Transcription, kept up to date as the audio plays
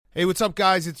Hey, what's up,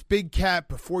 guys? It's Big Cat.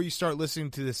 Before you start listening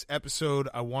to this episode,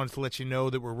 I wanted to let you know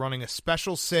that we're running a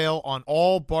special sale on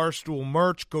all Barstool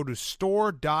merch. Go to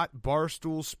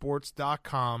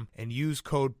store.barstoolsports.com and use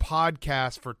code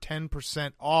PODCAST for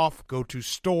 10% off. Go to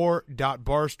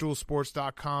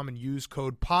store.barstoolsports.com and use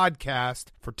code PODCAST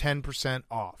for 10%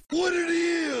 off. What it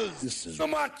is, this is the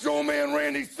Macho Man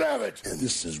Randy Savage, and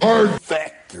this is Hard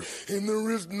Factor, and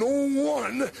there is no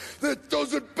one that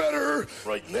does it better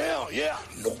right now. Yeah,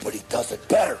 nobody does it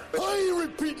better. I ain't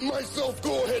repeating myself.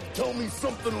 Go ahead, tell me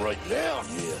something right now.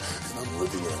 Yeah, and I'm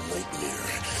living in a nightmare,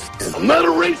 and I'm not a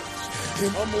racist,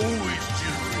 and I'm always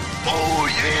cheering. Oh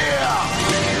yeah.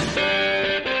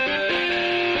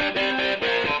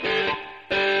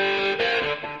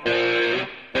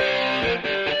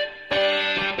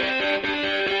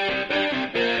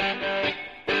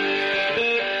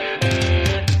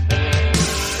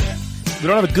 We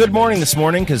don't have a good morning this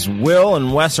morning because Will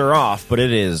and Wes are off, but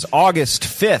it is August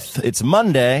 5th. It's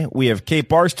Monday. We have Kate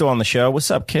Barstow on the show.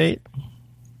 What's up, Kate?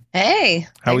 Hey,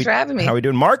 thanks for having me. How we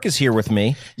doing? Mark is here with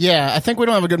me. Yeah, I think we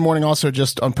don't have a good morning also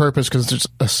just on purpose because it's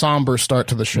a somber start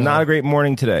to the show. Not a great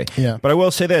morning today. Yeah. But I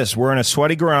will say this. We're in a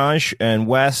sweaty garage, and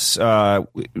Wes kind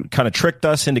of tricked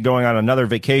us into going on another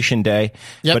vacation day.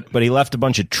 Yep. But he left a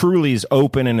bunch of Trulies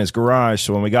open in his garage,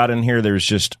 so when we got in here, there's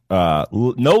just no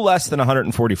less than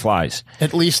 140 flies.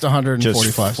 At least 140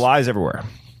 Just flies. flies everywhere.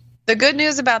 The good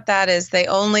news about that is they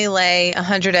only lay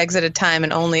 100 eggs at a time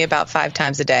and only about 5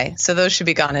 times a day. So those should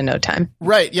be gone in no time.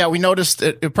 Right, yeah, we noticed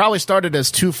it probably started as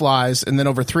 2 flies, and then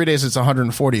over 3 days it's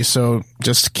 140, so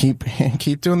just keep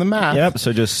doing the math. Yep,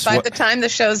 so just... By the time the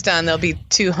show's done, there'll be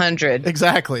 200.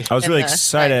 Exactly. I was really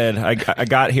excited. I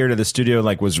got here to the studio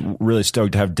and was really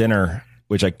stoked to have dinner,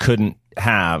 which I couldn't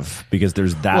have because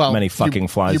there's that many fucking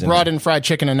flies. You brought in fried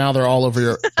chicken, and now they're all over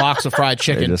your box of fried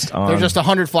chicken. There's just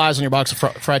 100 flies on your box of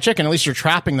fried chicken. At least you're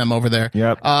trapping them over there.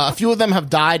 Yep. A few of them have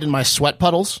died in my sweat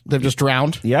puddles. They've just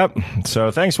drowned. Yep.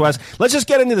 So thanks, Wes. Let's just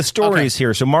get into the stories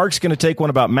here. So Mark's going to take one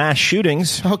about mass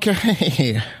shootings.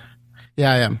 Okay.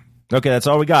 Yeah, I am. Okay, that's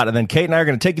all we got. And then Kate and I are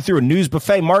going to take you through a news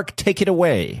buffet. Mark, take it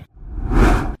away.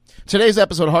 Today's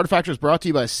episode of Hard Factor is brought to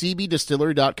you by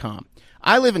CBDistillery.com.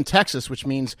 I live in Texas, which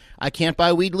means I can't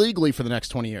buy weed legally for the next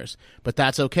 20 years. But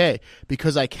that's okay,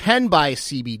 because I can buy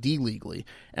CBD legally,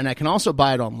 and I can also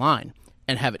buy it online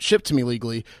and have it shipped to me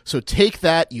legally. So take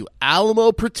that, you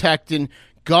Alamo-protecting,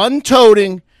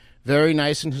 gun-toting, very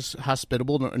nice and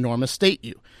hospitable, enormous state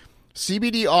you.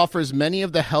 CBD offers many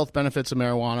of the health benefits of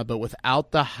marijuana, but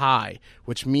without the high,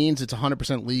 which means it's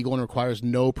 100% legal and requires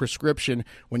no prescription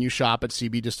when you shop at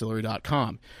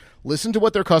CBDistillery.com. Listen to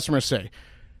what their customers say.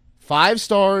 5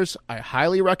 stars. I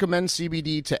highly recommend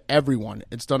CBD to everyone.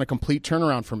 It's done a complete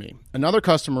turnaround for me. Another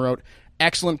customer wrote,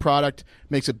 excellent product,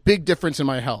 makes a big difference in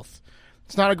my health.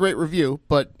 It's not a great review,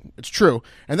 but it's true.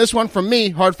 And this one from me,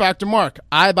 Hard Factor Mark.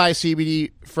 I buy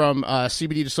CBD from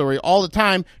CBD Distillery all the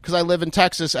time because I live in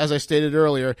Texas, as I stated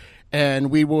earlier,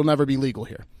 and weed will never be legal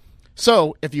here.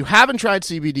 So, if you haven't tried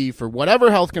CBD for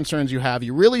whatever health concerns you have,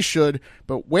 you really should,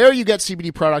 but where you get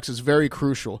CBD products is very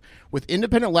crucial. With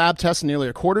independent lab tests and nearly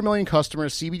 250,000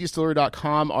 customers,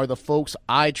 CBDistillery.com are the folks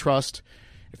I trust.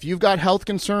 If you've got health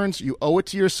concerns, you owe it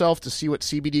to yourself to see what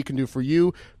CBD can do for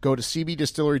you. Go to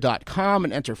CBDistillery.com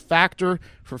and enter FACTOR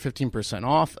for 15%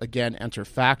 off. Again, enter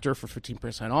FACTOR for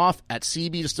 15% off at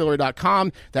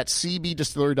CBDistillery.com. That's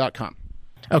CBDistillery.com.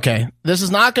 Okay, this is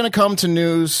not going to come to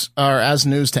news or as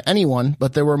news to anyone,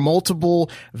 but there were multiple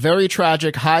very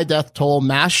tragic high death toll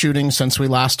mass shootings since we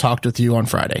last talked with you on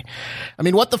Friday. I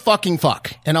mean, what the fucking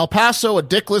fuck? In El Paso, a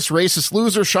dickless racist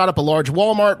loser shot up a large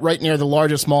Walmart right near the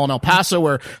largest mall in El Paso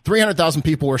where 300,000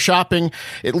 people were shopping.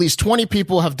 At least 20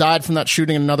 people have died from that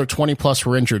shooting and another 20 plus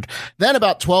were injured. Then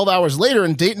about 12 hours later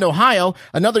in Dayton, Ohio,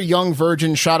 another young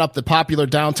virgin shot up the popular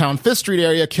downtown 5th Street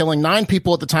area, killing 9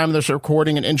 people at the time of this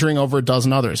recording and injuring over a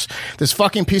dozen others. This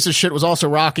fucking piece of shit was also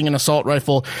rocking an assault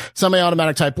rifle,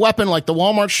 semi-automatic type weapon like the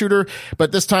Walmart shooter,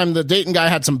 but this time the Dayton guy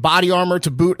had some body armor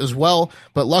to boot as well.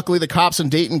 But luckily the cops in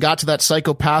Dayton got to that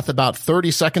psychopath about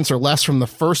 30 seconds or less from the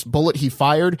first bullet he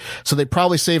fired, so they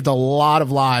probably saved a lot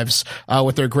of lives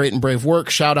with their great and brave work.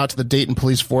 Shout out to the Dayton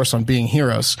police force on being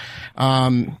heroes.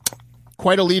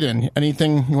 Quite a lead-in.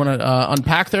 Anything you want to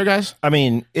unpack there, guys? I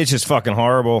mean, it's just fucking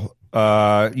horrible.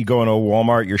 You go into a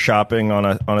Walmart, you're shopping on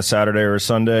a Saturday or a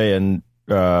Sunday, and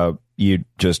you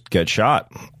just get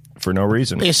shot for no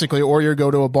reason. Basically, or you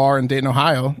go to a bar in Dayton,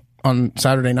 Ohio on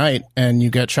Saturday night and you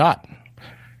get shot.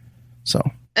 So.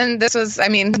 And this was, I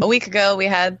mean, a week ago we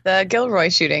had the Gilroy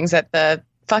shootings at the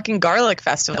fucking garlic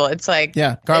festival. It's like,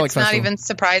 garlic it's not festival. even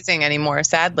surprising anymore.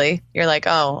 Sadly, you're like,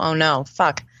 oh no,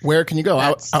 fuck. Where can you go?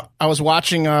 I was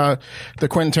watching the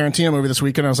Quentin Tarantino movie this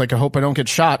weekend. I was like, I hope I don't get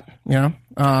shot. You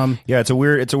know? Yeah, it's a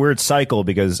weird cycle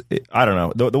because I don't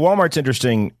know. The Walmart's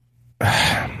interesting.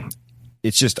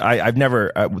 It's just I've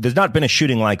never there's not been a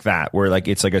shooting like that where like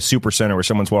it's like a super center where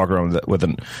someone's walking around with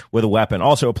a weapon.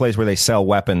 Also a place where they sell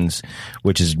weapons,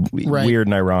 which is weird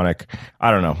and ironic. I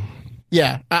don't know.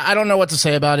 Yeah, I don't know what to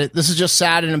say about it. This is just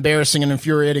sad and embarrassing and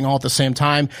infuriating all at the same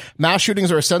time. Mass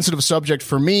shootings are a sensitive subject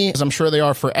for me, as I'm sure they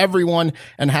are for everyone,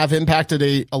 and have impacted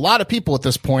a lot of people at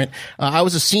this point. I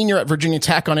was a senior at Virginia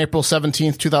Tech on April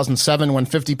 17th, 2007, when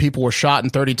 50 people were shot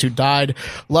and 32 died.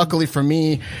 Luckily for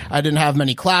me, I didn't have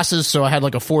many classes, so I had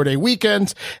like a 4-day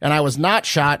weekend, and I was not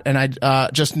shot, and I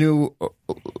just knew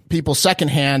people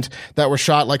secondhand that were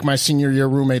shot, like my senior year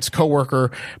roommate's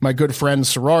coworker, my good friend's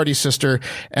sorority sister,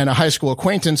 and a high school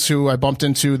acquaintance who I bumped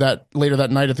into later that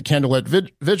night at the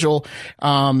candlelit vigil,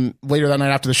 later that night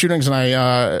after the shootings. And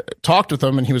I talked with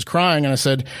him, and he was crying, and I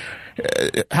said,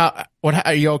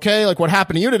 are you okay? Like, what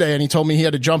happened to you today? And he told me he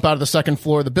had to jump out of the second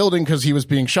floor of the building because he was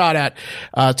being shot at,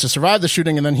 to survive the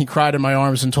shooting. And then he cried in my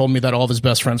arms and told me that all of his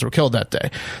best friends were killed that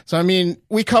day. So, I mean,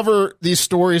 we cover these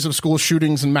stories of school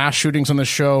shootings and mass shootings on this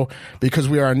show because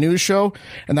we are a news show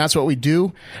and that's what we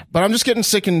do. But I'm just getting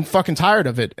sick and fucking tired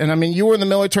of it. And I mean, you were in the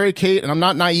military, Kate, and I'm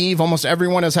not naive. Almost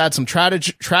everyone has had some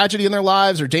tragedy in their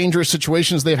lives or dangerous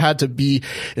situations they've had to be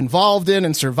involved in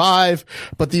and survive.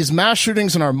 But these mass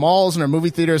shootings in our malls and our movie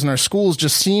theaters and our schools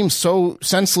just seem so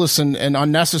senseless and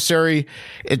unnecessary.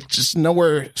 It's just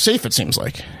nowhere safe, it seems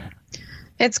like.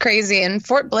 It's crazy. And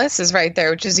Fort Bliss is right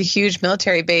there, which is a huge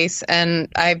military base. And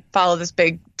I follow this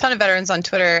big ton of veterans on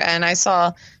Twitter, and I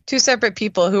saw 2 separate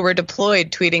people who were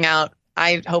deployed tweeting out,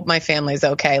 I hope my family's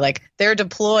okay. Like, they're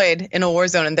deployed in a war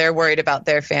zone and they're worried about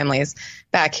their families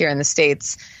back here in the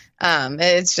States.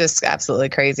 It's just absolutely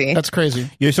crazy. That's crazy.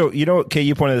 Yeah. So, Kay,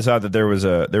 you pointed this out that there was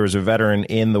a veteran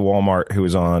in the Walmart who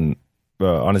was on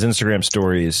his Instagram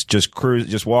stories, just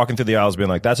walking through the aisles being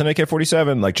like, that's an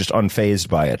AK-47, like just unfazed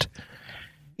by it.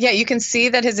 Yeah, you can see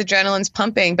that his adrenaline's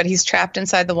pumping, but he's trapped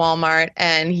inside the Walmart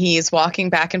and he's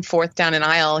walking back and forth down an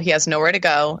aisle. He has nowhere to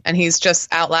go. And he's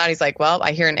just out loud. He's like, well,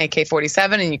 I hear an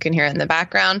AK-47, and you can hear it in the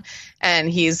background. And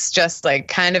he's just like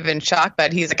kind of in shock,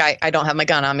 but he's like, I don't have my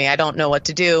gun on me. I don't know what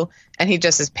to do. And he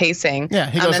just is pacing. Yeah,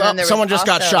 he goes, someone just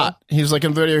got shot. He's like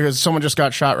in video, he goes, someone just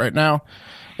got shot right now.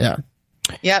 Yeah.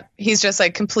 Yep. He's just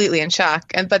like completely in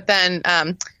shock. But then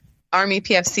Army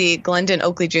PFC Glendon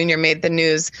Oakley Jr. made the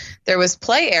news. There was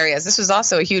play areas. This was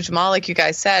also a huge mall, like you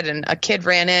guys said, and a kid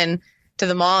ran in to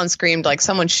the mall and screamed like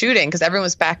someone's shooting because everyone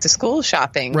was back to school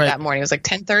shopping that morning. It was like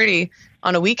 10:30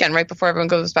 on a weekend right before everyone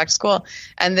goes back to school.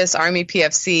 And this Army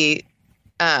PFC,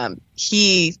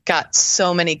 he got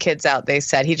so many kids out, they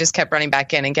said. He just kept running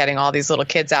back in and getting all these little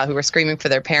kids out who were screaming for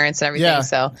their parents and everything. Yeah.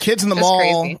 So kids in the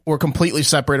mall were completely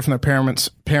separated from their parents.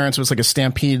 It was like a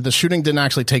stampede. The shooting didn't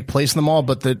actually take place in the mall,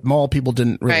 but the mall people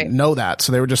didn't really know that.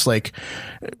 So they were just like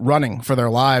running for their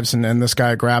lives. And this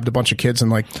guy grabbed a bunch of kids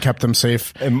and like kept them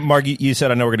safe. And Mark, you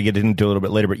said, I know we're going to get into it a little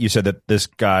bit later, but you said that this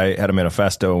guy had a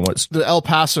manifesto. And what's the El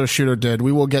Paso shooter did.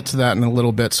 We will get to that in a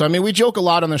little bit. So, I mean, we joke a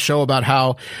lot on the show about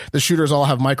how the shooters all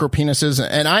have micro penises,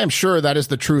 and I am sure that is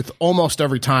the truth almost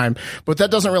every time, but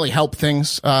that doesn't really help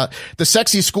things. The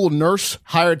sexy school nurse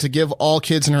hired to give all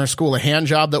kids in her school a hand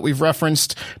job that we've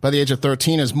referenced by the age of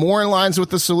 13 is more in lines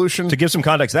with the solution. To give some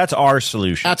context, that's our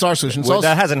solution. That's our solution.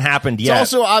 That hasn't happened yet.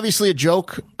 It's also obviously a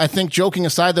joke. I think, joking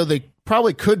aside, though, they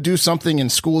probably could do something in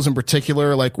schools in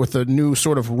particular, like with a new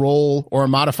sort of role or a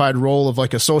modified role of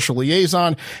like a social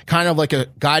liaison, kind of like a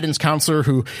guidance counselor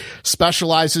who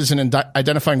specializes in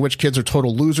identifying which kids are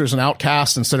total losers and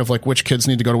outcasts instead of like which kids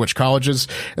need to go to which colleges.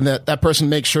 And that person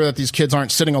makes sure that these kids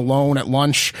aren't sitting alone at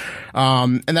lunch,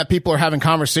 and that people are having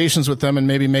conversations with them and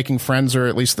maybe making friends, or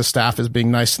at least the staff is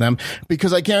being nice to them.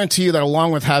 Because I guarantee you that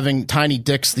along with having tiny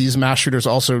dicks, these mass shooters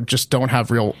also just don't have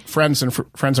real friends and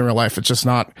friends in real life. It's just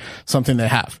not something they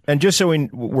have. And just so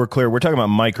we're clear, we're talking about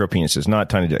micro penises, not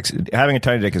tiny dicks. Having a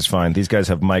tiny dick is fine. These guys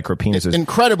have micro penises.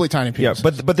 Incredibly tiny penises.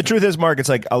 Yeah, but the truth is, Mark, it's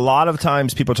like a lot of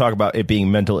times people talk about it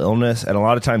being mental illness, and a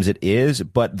lot of times it is,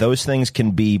 but those things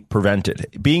can be prevented.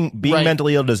 Being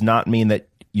mentally ill does not mean that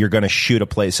you're going to shoot a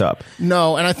place up.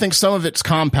 No, and I think some of it's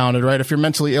compounded, right? If you're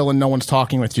mentally ill and no one's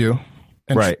talking with you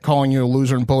and calling you a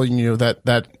loser and bullying you,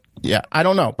 yeah, I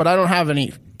don't know, but I don't have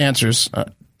any answers.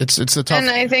 It's a tough. And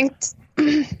I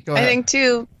think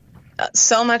too,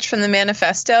 so much from the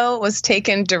manifesto was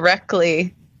taken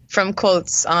directly from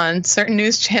quotes on certain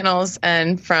news channels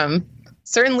and from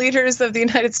certain leaders of the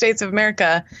United States of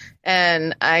America.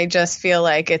 And I just feel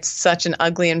like it's such an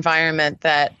ugly environment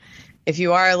that if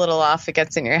you are a little off, it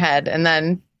gets in your head. And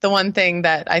then the one thing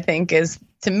that I think is,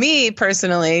 to me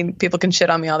personally, people can shit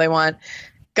on me all they want,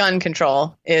 gun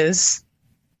control is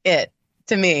it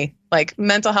to me. Like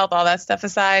mental health, all that stuff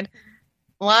aside,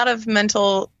 a lot of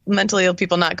mentally ill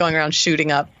people not going around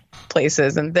shooting up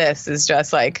places, and this is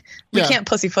just like we can't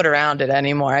pussyfoot around it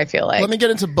anymore. I feel like. Let me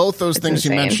get into both those things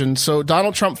you mentioned. So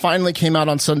Donald Trump finally came out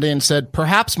on Sunday and said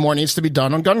perhaps more needs to be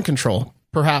done on gun control.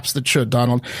 Perhaps that should,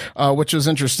 Donald, which was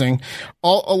interesting.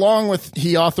 Along with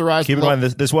he authorized. Keep in mind,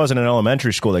 this wasn't an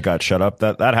elementary school that got shut up.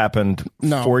 That happened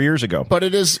 4 years ago. But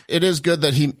it is good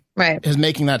that he is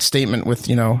making that statement with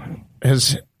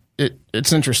his.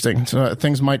 It's interesting. So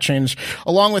things might change.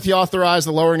 Along with he authorized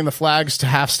the lowering of the flags to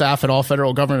half staff at all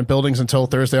federal government buildings until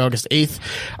Thursday, August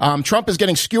 8th. Trump is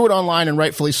getting skewered online, and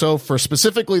rightfully so, for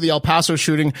specifically the El Paso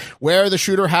shooting, where the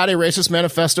shooter had a racist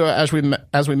manifesto,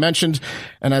 as we mentioned,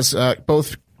 and as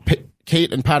both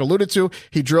Kate and Pat alluded to.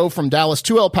 He drove from Dallas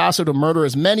to El Paso to murder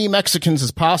as many Mexicans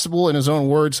as possible, in his own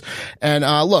words. And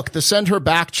look, the send her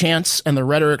back chants and the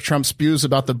rhetoric Trump spews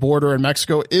about the border in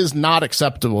Mexico is not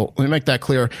acceptable. Let me make that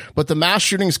clear. But the mass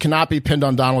shootings cannot be pinned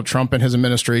on Donald Trump and his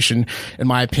administration, in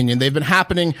my opinion. They've been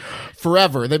happening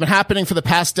forever. They've been happening for the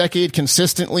past decade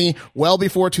consistently, well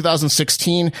before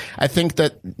 2016. I think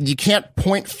that you can't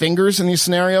point fingers in these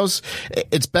scenarios.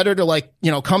 It's better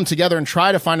to come together and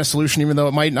try to find a solution, even though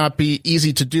it might not be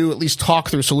easy to do. At least talk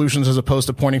through solutions as opposed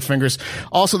to pointing fingers.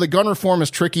 Also, the gun reform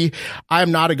is tricky. I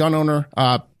am not a gun owner.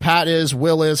 Pat is,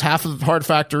 Will is, half of the Hard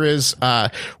Factor is,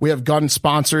 we have gun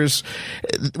sponsors.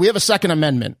 We have a Second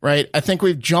Amendment, right? I think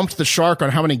we've jumped the shark on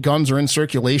how many guns are in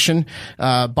circulation.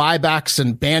 Buybacks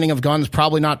and banning of guns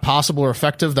probably not possible or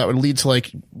effective. That would lead to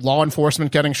law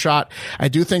enforcement getting shot. I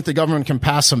do think the government can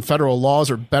pass some federal laws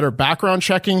or better background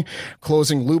checking,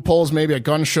 closing loopholes maybe at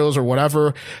gun shows or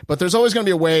whatever. But there's always going to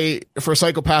be a way for a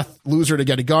psychopath loser to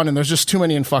get a gun, and there's just too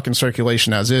many in fucking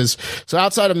circulation as is. So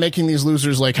outside of making these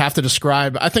losers have to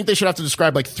describe, I think they should have to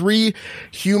describe 3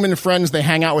 human friends they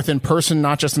hang out with in person,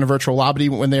 not just in a virtual lobby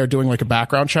when they are doing a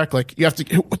background check. You have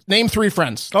to name 3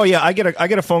 friends. Oh yeah, I get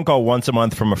a phone call once a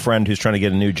month from a friend who's trying to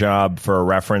get a new job for a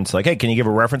reference. Hey, can you give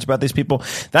a reference about these people?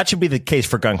 That should be the case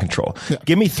for gun control. Yeah.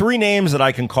 Give me 3 names that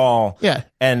I can call. Yeah.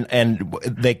 And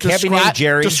they can't be named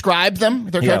Jerry. Describe them,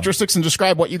 their characteristics, and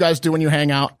describe what you guys do when you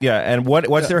hang out. Yeah, and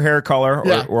what's their hair color,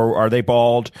 or are they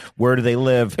bald? Where do they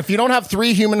live? If you don't have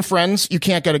 3 human friends, you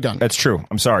can't get a gun. That's true.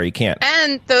 I'm sorry, you can't.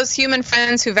 And those human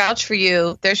friends who vouch for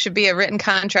you, there should be a written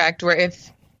contract where if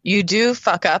you do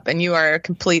fuck up and you are a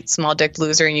complete small dick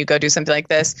loser and you go do something like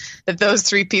this, that those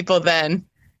 3 people then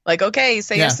okay,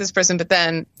 say yes to this person, but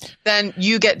then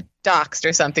you get doxxed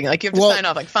or something. You have to sign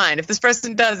off fine, if this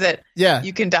person does it,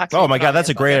 you can dox. Oh my God, that's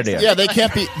a great idea. Yeah, they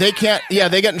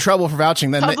get in trouble for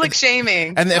vouching. Then public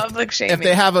shaming. And if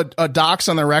they have a dox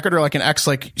on their record, or an ex,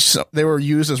 they were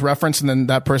used as reference and then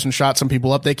that person shot some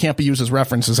people up, they can't be used as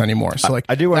references anymore. So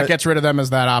that gets rid of them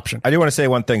as that option. I do want to say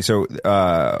one thing. So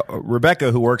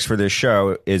Rebecca, who works for this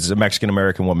show, is a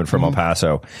Mexican-American woman from El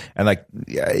Paso. And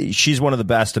she's one of the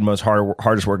best and most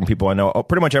hardest working people I know.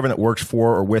 Pretty much everyone that works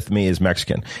for or with me is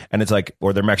Mexican. And it's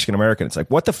or they're Mexican American. It's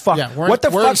what the fuck? Yeah, what the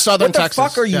Texas.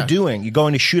 fuck are you doing? You're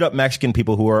going to shoot up Mexican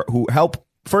people who help.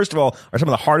 First of all, are some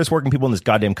of the hardest working people in this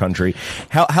goddamn country.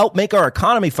 Help make our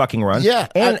economy fucking run. Yeah,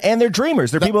 and they're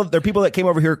dreamers. They're people that came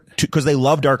over here because they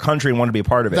loved our country and wanted to be a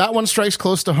part of it. That one strikes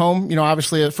close to home.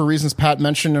 Obviously for reasons Pat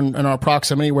mentioned and our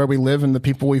proximity where we live and the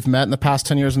people we've met in the past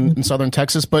 10 years in southern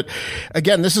Texas. But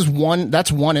again,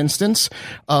 that's one instance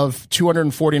of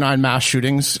 249 mass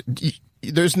shootings.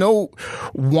 There's no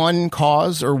one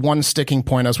cause or one sticking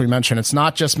point, as we mentioned. It's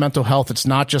not just mental health. It's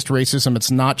not just racism. It's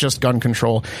not just gun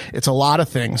control. It's a lot of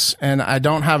things, and I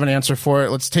don't have an answer for it.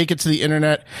 Let's take it to the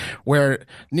internet, where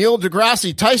Neil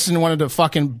deGrasse Tyson wanted to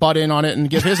fucking butt in on it and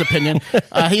give his opinion.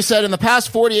 He said, in the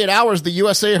past 48 hours, the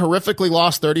USA horrifically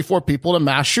lost 34 people to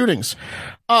mass shootings.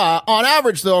 On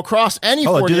average, though, across any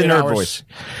 48 hours.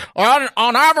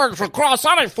 On average, across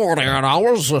any 48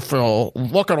 hours, if you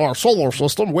look at our solar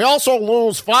system, we also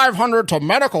lose 500 to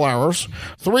medical errors,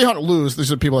 300 lose,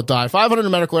 these are people that die, 500 to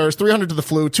medical errors, 300 to the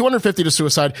flu, 250 to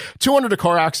suicide, 200 to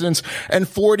car accidents, and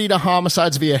 40 to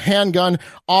homicides via handgun.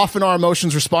 Often our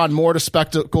emotions respond more to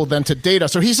spectacle than to data.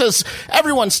 So he says,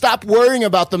 everyone stop worrying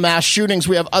about the mass shootings.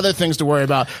 We have other things to worry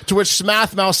about. To which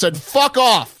Smath Mouse said, fuck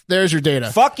off. There's your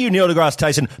data. Fuck you, Neil deGrasse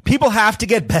Tyson. People have to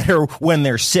get better when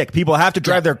they're sick. People have to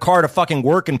drive their car to fucking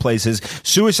work in places.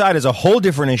 Suicide is a whole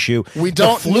different issue. We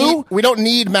don't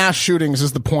need mass shootings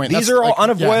is the point. These are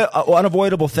all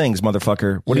unavoidable things,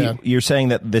 motherfucker. What are you're saying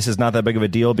that this is not that big of a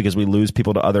deal because we lose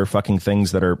people to other fucking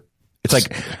things that are... It's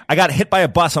like, I got hit by a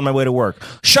bus on my way to work.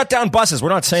 Shut down buses. We're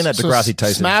not saying that to deGrasse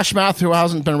Tyson. Smash Mouth, who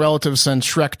hasn't been relative since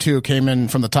Shrek 2, came in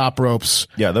from the top ropes.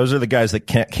 Yeah, those are the guys that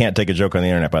can't take a joke on the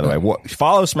internet, by the way.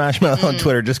 Follow Smash Mouth on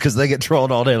Twitter just because they get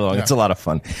trolled all day long. Yeah. It's a lot of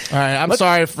fun. All right, I'm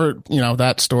sorry for,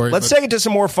 that story. Let's take it to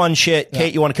some more fun shit. Yeah.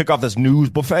 Kate, you want to kick off this news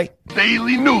buffet?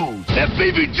 Daily news. That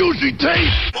baby juicy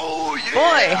taste. Oh,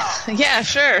 yeah. Boy. Yeah,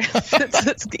 sure.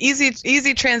 it's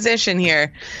easy transition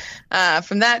here.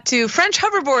 From that to French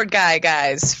hoverboard guy,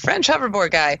 guys. French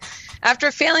hoverboard guy.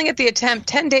 After failing at the attempt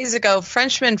 10 days ago,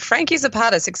 Frenchman Frankie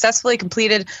Zapata successfully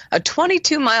completed a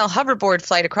 22-mile hoverboard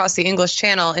flight across the English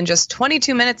Channel in just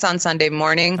 22 minutes on Sunday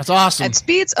morning. That's awesome. At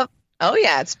speeds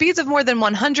of more than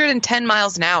 110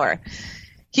 miles an hour.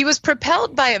 He was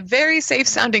propelled by a very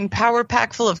safe-sounding power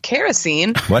pack full of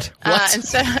kerosene. What?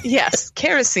 Yes,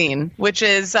 kerosene, which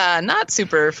is not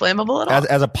super flammable at all.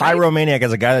 As a pyromaniac,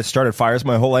 as a guy that started fires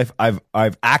my whole life, I've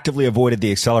actively avoided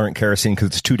the accelerant kerosene because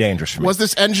it's too dangerous for me. Was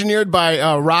this engineered by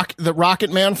the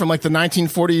Rocket Man from like the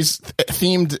 1940s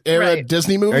themed era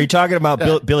Disney movie? Are you talking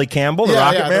about Billy Campbell, the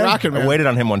Rocket Man? The Rocket Man. I waited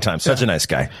on him one time. Such a nice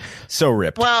guy. So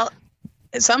ripped. Well,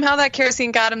 somehow that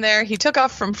kerosene got him there. He took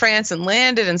off from France and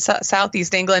landed in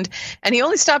southeast England, and he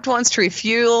only stopped once to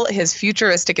refuel his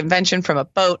futuristic invention from a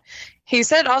boat. He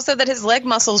said also that his leg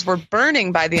muscles were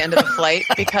burning by the end of the flight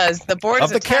because the board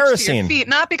is attached to your feet.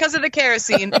 Not because of the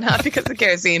kerosene,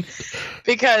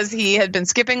 because he had been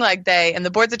skipping leg day, and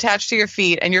the board's attached to your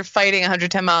feet, and you're fighting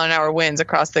 110-mile-an-hour winds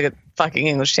across the fucking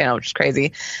English Channel, which is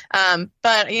crazy.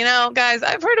 But, guys,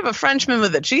 I've heard of a Frenchman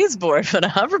with a cheese board, but a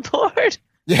hoverboard?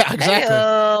 Yeah,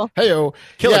 exactly. Hey-o.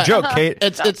 Kill a joke, Kate.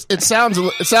 It sounds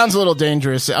a little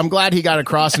dangerous. I'm glad he got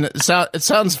across, and it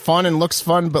sounds fun and looks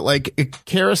fun, but like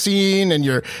kerosene and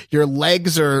your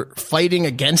legs are fighting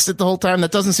against it the whole time.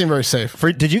 That doesn't seem very safe.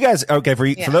 For those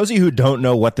of you who don't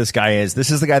know what this guy is, this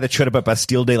is the guy that showed up at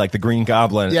Bastille Day like the Green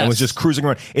Goblin and was just cruising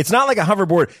around. It's not like a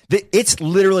hoverboard. It's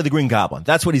literally the Green Goblin.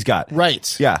 That's what he's got.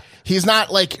 Right. Yeah. He's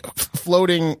not like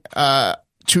floating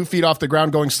 2 feet off the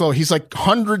ground going slow. He's like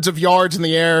hundreds of yards in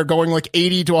the air going like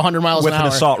 80 to 100 miles an hour.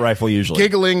 With an assault rifle usually.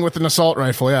 Giggling with an assault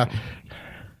rifle, yeah.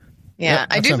 Yeah,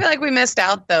 I do feel like we missed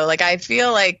out though. Like I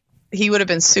feel like he would have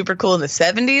been super cool in the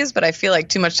 70s, but I feel like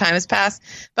too much time has passed.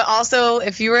 But also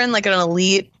if you were in like an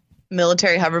elite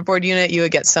military hoverboard unit, you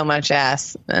would get so much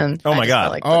ass. And oh my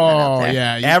God.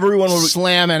 Everyone would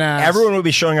slamming ass. Everyone would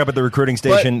be showing up at the recruiting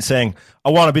station saying,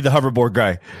 I want to be the hoverboard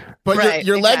guy. But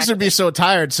your legs would be so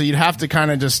tired, so you'd have to kind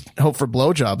of just hope for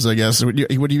blowjobs, I guess. Would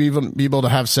you even be able to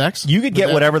have sex? You could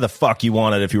get whatever the fuck you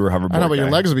wanted if you were a hoverboard. I know, but guy. Your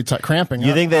legs would be cramping.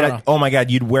 You think that? Oh my God,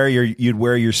 you'd wear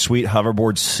your sweet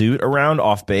hoverboard suit around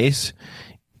off base.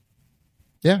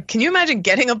 Yeah. Can you imagine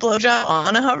getting a blowjob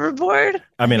on a hoverboard?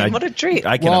 I mean, what a treat.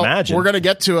 I can imagine. We're going to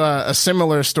get to a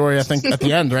similar story, I think, at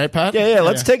the end, right, Pat? Yeah.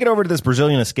 Let's take it over to this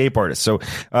Brazilian escape artist. So,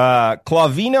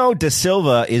 Clavino da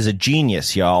Silva is a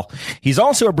genius, y'all. He's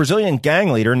also a Brazilian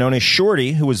gang leader known as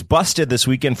Shorty, who was busted this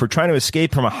weekend for trying to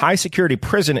escape from a high-security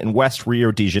prison in West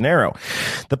Rio de Janeiro.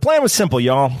 The plan was simple,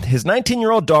 y'all. His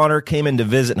 19-year-old daughter came in to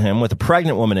visit him with a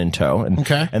pregnant woman in tow.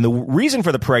 And the reason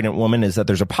for the pregnant woman is that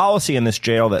there's a policy in this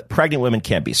jail that pregnant women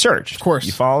can't be searched. Of course.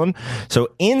 You following? So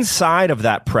inside of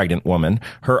that pregnant woman,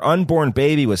 her unborn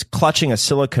baby was clutching a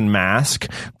silicone mask,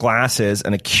 glasses,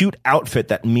 and a cute outfit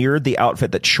that mirrored the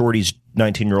outfit that Shorty's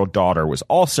 19-year-old daughter was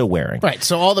also wearing. Right.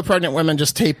 So all the pregnant women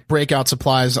just tape breakout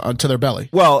supplies to their belly.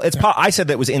 Well, I said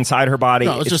that was inside her body.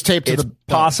 No, it's just taped to the belly.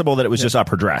 It's possible that it was just up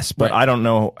her dress, but I don't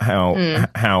know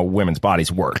how women's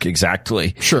bodies work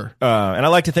exactly. Sure. And I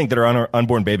like to think that her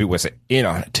unborn baby was in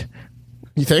on it.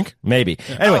 You think? Maybe.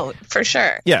 Anyway, for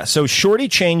sure. Yeah, so Shorty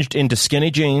changed into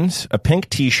skinny jeans, a pink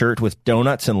t-shirt with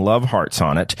donuts and love hearts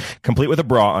on it, complete with a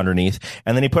bra underneath,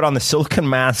 and then he put on the silicone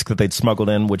mask that they'd smuggled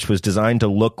in, which was designed to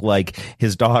look like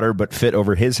his daughter but fit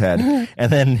over his head. And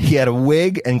then he had a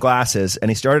wig and glasses, and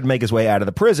he started to make his way out of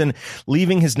the prison,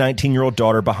 leaving his 19-year-old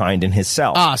daughter behind in his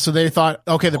cell. So they thought,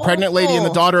 okay, the pregnant lady and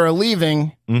the daughter are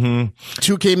leaving. Mm-hmm.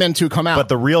 2 came in, 2 come out. But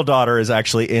the real daughter is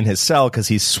actually in his cell because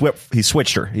he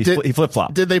switched her. He flip-flopped.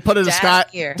 Did they put a disguise?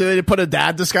 Did they put a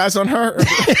dad disguise on her?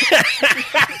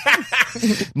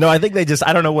 No, I think they just.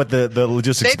 I don't know what the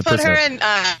logistics. They put her in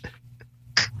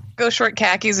go short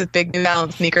khakis with big New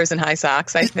Balance sneakers and high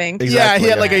socks. I think.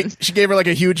 Exactly, She gave her like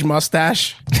a huge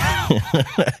mustache.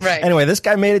 Right. Anyway, this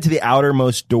guy made it to the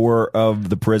outermost door of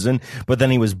the prison, but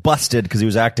then he was busted because he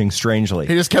was acting strangely.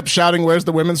 He just kept shouting, "Where's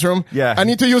the women's room?" Yeah. I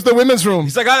need to use the women's room.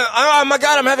 He's like, oh my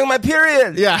God, I'm having my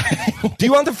period. Yeah. Do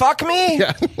you want to fuck me?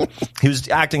 Yeah. He was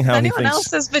acting how Anyone he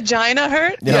thinks. else's vagina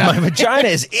hurt? Yeah, my vagina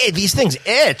is these things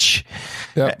itch.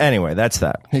 Yep. Anyway, that's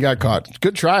that. He got caught.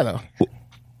 Good try, though.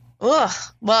 Ugh.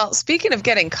 Well, speaking of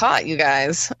getting caught, you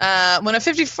guys, when a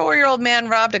 54-year-old man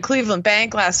robbed a Cleveland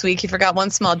bank last week, he forgot one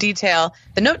small detail.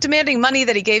 The note demanding money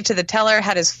that he gave to the teller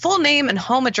had his full name and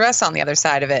home address on the other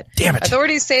side of it. Damn it.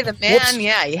 Authorities say the man,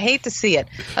 you hate to see it.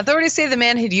 Authorities say the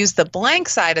man had used the blank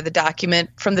side of the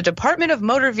document from the Department of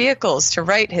Motor Vehicles to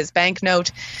write his bank note,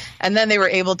 and then they were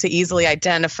able to easily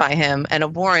identify him, and a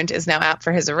warrant is now out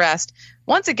for his arrest.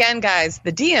 Once again, guys,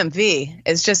 the DMV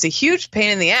is just a huge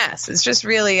pain in the ass. It's just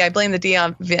really, I blame the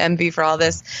DMV for all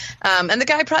this. And the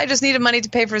guy probably just needed money to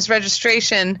pay for his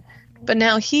registration, but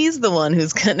now he's the one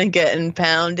who's going to get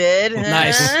impounded.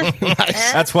 Nice.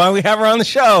 Nice. That's why we have her on the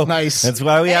show. Nice. That's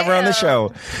why we have her on the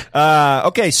show.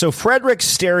 Okay, so Frederick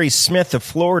Sterry Smith of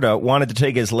Florida wanted to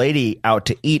take his lady out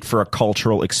to eat for a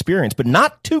cultural experience, but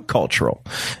not too cultural.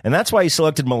 And that's why he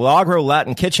selected Milagro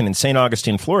Latin Kitchen in St.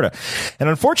 Augustine, Florida. And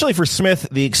unfortunately for Smith,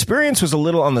 the experience was a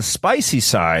little on the spicy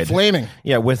side. Flaming.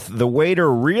 Yeah, with the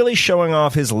waiter really showing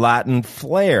off his Latin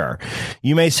flair.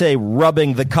 You may say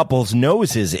rubbing the couple's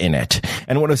noses in it.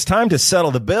 And when it was time to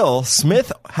settle the bill,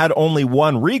 Smith had only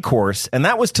one recourse, and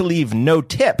that was to leave no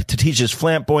tip to teach his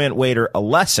flamboyant waiter a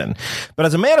lesson. But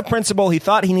as a man of principle, he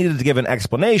thought he needed to give an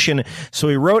explanation, so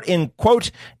he wrote in,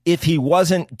 quote, "if he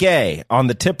wasn't gay" on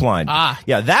the tip line.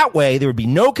 Yeah, that way there would be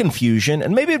no confusion,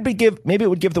 and maybe it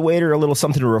would give the waiter a little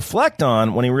something to reflect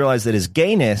on when he realized that his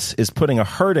gayness is putting a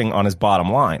hurting on his bottom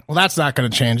line. Well, that's not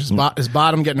going to change. His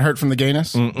bottom getting hurt from the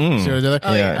gayness? See what I did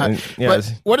there?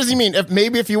 But what does he mean?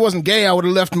 If he wasn't gay, I would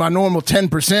have left my normal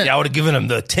 10%. Yeah, I would have given him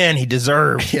the 10 he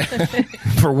deserved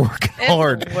for working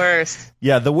hard. It's worse.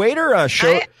 Yeah, the waiter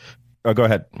showed... go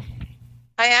ahead.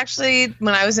 I actually,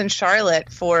 when I was in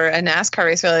Charlotte for a NASCAR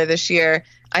race earlier this year,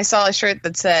 I saw a shirt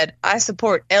that said, "I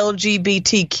support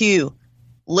LGBTQ.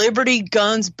 Liberty,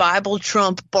 guns, Bible,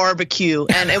 Trump, barbecue."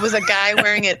 And it was a guy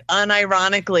wearing it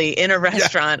unironically in a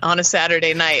restaurant on a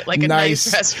Saturday night, like a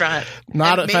nice restaurant.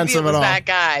 Not and offensive maybe it was at all. that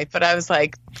guy, but I was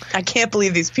like, I can't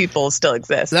believe these people still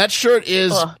exist. That shirt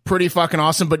is pretty fucking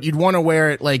awesome, but you'd want to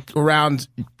wear it like around,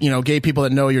 gay people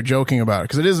that know you're joking about it,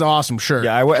 because it is an awesome shirt.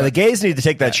 Yeah, the gays need to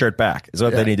take that shirt back, is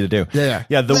what they need to do. Yeah.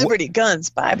 The Liberty, guns,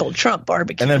 Bible, Trump,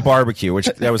 barbecue. And then barbecue, which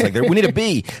that was like, we need a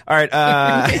B. All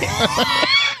right,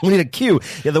 we need a Q.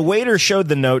 Yeah, the waiter showed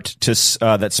the note to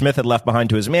that Smith had left behind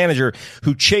to his manager,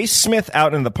 who chased Smith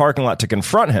out in the parking lot to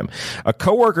confront him. A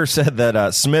coworker said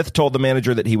that Smith told the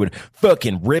manager that he would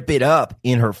fucking rip it up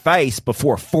in her face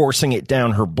before forcing it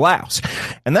down her blouse.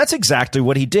 And that's exactly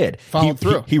what he did. Followed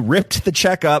through. He ripped the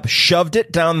check up, shoved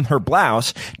it down her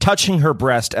blouse, touching her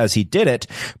breast as he did it.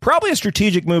 Probably a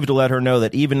strategic move to let her know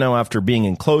that even though after being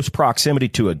in close proximity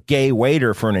to a gay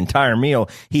waiter for an entire meal,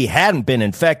 he hadn't been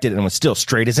infected and was still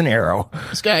straight as an arrow.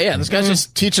 This guy's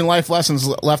just teaching life lessons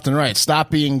left and right.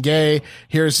 Stop being gay.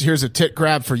 Here's a tit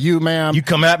grab for you, ma'am. You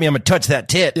come at me, I'm gonna touch that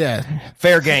tit. Yeah.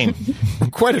 Fair game.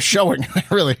 Quite a showing,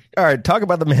 really. All right, talk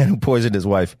about the man who poisoned his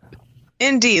wife.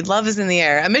 Indeed, love is in the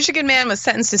air. A Michigan man was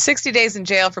sentenced to 60 days in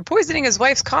jail for poisoning his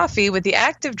wife's coffee with the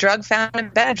active drug found in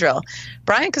Benadryl.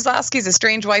 Brian Kozlowski's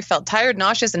estranged wife felt tired,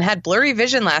 nauseous, and had blurry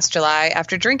vision last July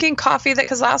after drinking coffee that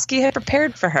Kozlowski had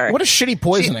prepared for her. What a shitty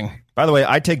poisoning. By the way,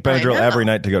 I take Benadryl I know. every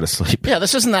night to go to sleep. Yeah,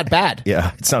 this isn't that bad.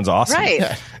 Yeah, it sounds awesome. Right.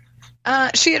 Yeah.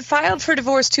 She had filed for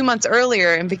divorce 2 months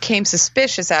earlier and became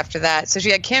suspicious after that. So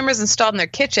she had cameras installed in their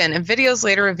kitchen, and videos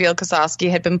later revealed Kozlowski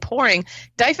had been pouring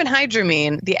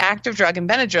diphenhydramine, the active drug in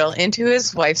Benadryl, into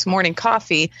his wife's morning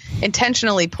coffee,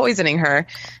 intentionally poisoning her.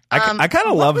 I kind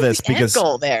of love this because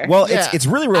goal there. Well, Yeah. it's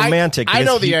really romantic. I because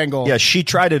know the angle. Yeah, she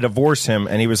tried to divorce him,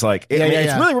 and he was like,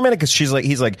 it's really romantic because he's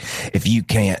like,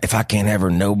 if I can't ever,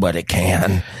 nobody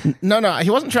can. No, he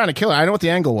wasn't trying to kill her. I know what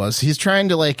the angle was. He's trying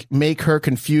to make her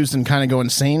confused and kind of go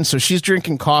insane. So she's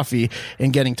drinking coffee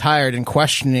and getting tired and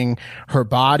questioning her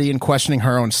body and questioning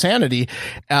her own sanity.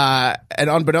 And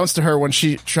unbeknownst to her, when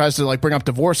she tries to bring up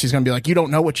divorce, he's going to be like, "You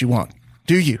don't know what you want,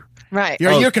 do you?" Right.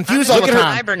 You're confused all the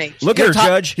time. Hibernate. Look at her,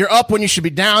 Judge. You're up when you should be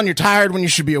down. You're tired when you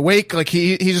should be awake.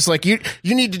 He's just like, you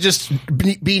need to just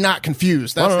be not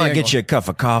confused. That's Why don't the I angle. get you a cup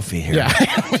of coffee here? Yeah,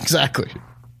 exactly.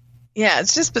 Yeah,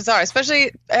 it's just bizarre.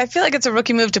 Especially, I feel like it's a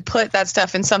rookie move to put that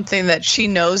stuff in something that she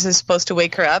knows is supposed to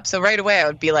wake her up. So right away, I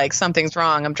would be like, something's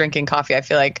wrong. I'm drinking coffee. I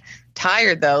feel like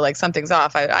tired though, like something's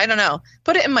off. I don't know.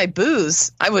 Put it in my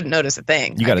booze, I wouldn't notice a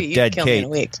thing. You got a dead kill me in Kate. a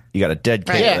week. You got a dead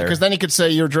Kate. Yeah, there. because then he could say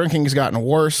your drinking has gotten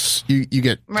worse. You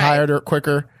get tired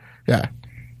quicker. Yeah.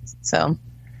 So.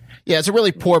 Yeah, it's a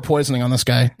really poor poisoning on this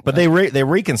guy. But they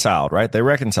reconciled, right? They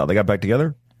reconciled. They got back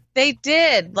together? They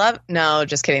did. No,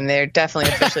 just kidding. They're definitely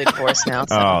officially divorced now.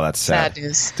 So Oh, that's sad.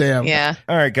 news. Damn. Yeah.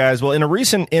 All right, guys. Well, in a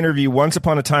recent interview, Once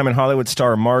Upon a Time in Hollywood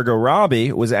star Margot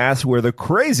Robbie was asked where the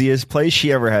craziest place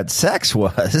she ever had sex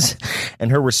was,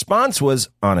 and her response was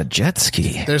on a jet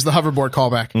ski. There's the hoverboard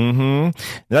callback.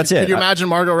 That's it. Could you imagine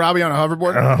Margot Robbie on a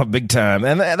hoverboard? Oh, big time.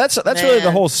 And that's really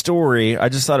the whole story. I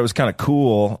just thought it was kind of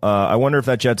cool. I wonder if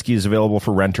that jet ski is available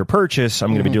for rent or purchase.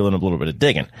 I'm going to be doing a little bit of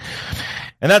digging.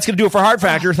 And that's going to do it for Hard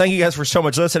Factor. Thank you guys for so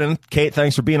much listening. Kate,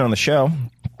 thanks for being on the show.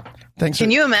 Thanks.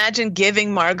 Can you imagine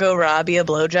giving Margot Robbie a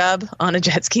blowjob on a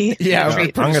jet ski? Yeah, I'm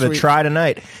pretty going to sweet. try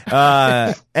tonight.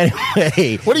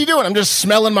 Anyway. What are you doing? I'm just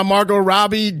smelling my Margot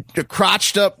Robbie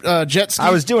crotched up jet ski. I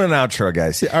was doing an outro,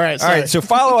 guys. All right, All sorry. right. So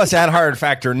follow us at Hard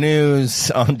Factor News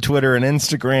on Twitter and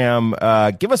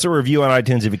Instagram. Give us a review on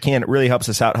iTunes if you can. It really helps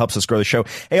us out, helps us grow the show.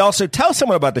 Hey, also tell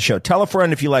someone about the show. Tell a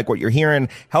friend if you like what you're hearing.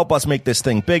 Help us make this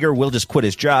thing bigger. We'll just quit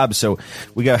his job. So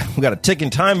we got a ticking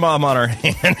time bomb on our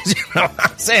hands. You know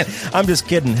what I'm saying? I'm just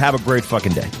kidding. Have a great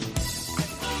fucking day.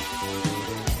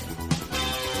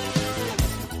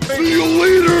 See you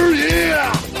later.